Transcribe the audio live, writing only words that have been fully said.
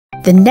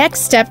the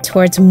next step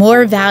towards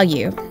more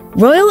value.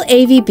 Royal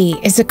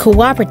Avebe is a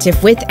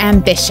cooperative with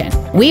ambition.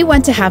 We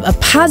want to have a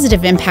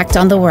positive impact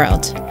on the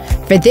world.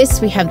 For this,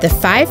 we have the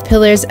 5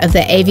 pillars of the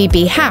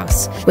Avebe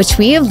House, which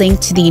we have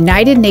linked to the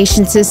United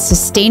Nations'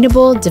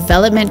 Sustainable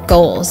Development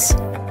Goals.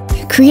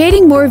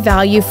 Creating more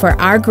value for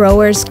our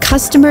growers,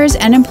 customers,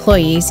 and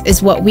employees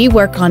is what we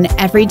work on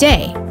every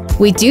day.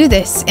 We do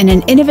this in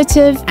an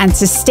innovative and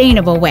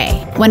sustainable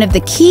way. One of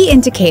the key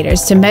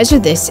indicators to measure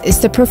this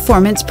is the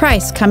performance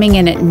price, coming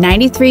in at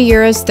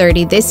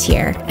 €93.30 this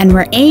year, and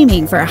we're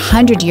aiming for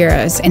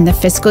 €100 in the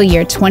fiscal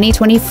year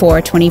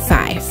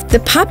 2024-25. The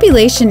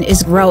population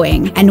is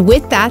growing, and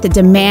with that, the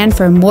demand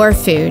for more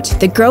food.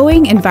 The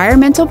growing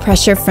environmental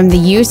pressure from the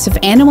use of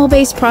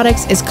animal-based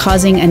products is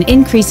causing an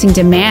increasing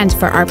demand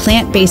for our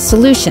plant-based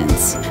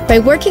solutions. By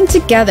working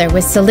together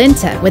with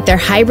Salinta with their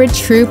hybrid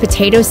true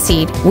potato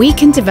seed, we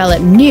can develop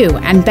new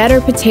and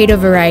better potato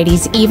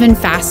varieties even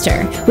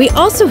faster. We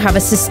also have a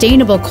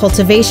sustainable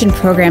cultivation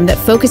program that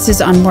focuses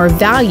on more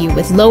value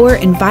with lower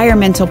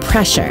environmental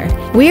pressure.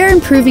 We are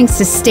improving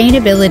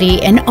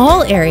sustainability in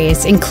all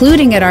areas,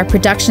 including at our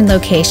production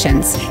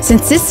locations.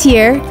 Since this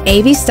year,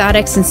 AV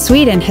Statex in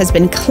Sweden has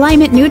been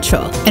climate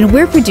neutral, and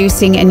we're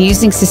producing and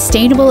using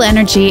sustainable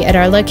energy at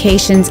our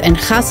locations in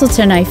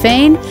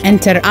Hasseltern-Ifein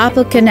and Ter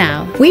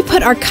Apel-Canal. We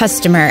put our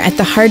customer at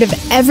the heart of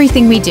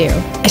everything we do.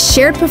 A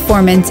shared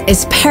performance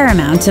is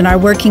paramount in our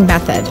working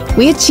method.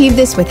 We achieve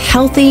this with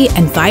healthy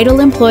and vital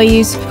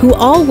employees who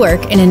all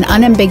work in an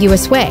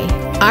unambiguous way.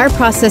 Our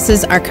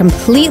processes are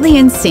completely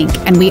in sync,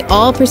 and we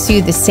all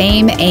pursue the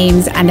same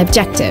aims and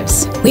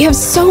objectives. We have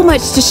so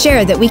much to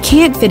share that we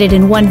can't fit it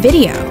in one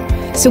video.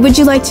 So would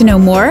you like to know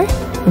more?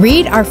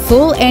 Read our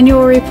full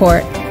annual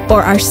report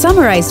or our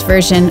summarized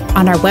version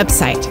on our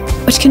website,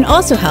 which can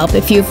also help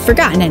if you've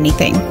forgotten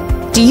anything.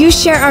 Do you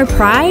share our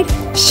pride?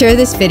 Share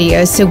this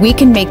video so we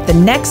can make the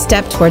next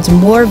step towards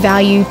more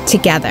value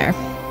together.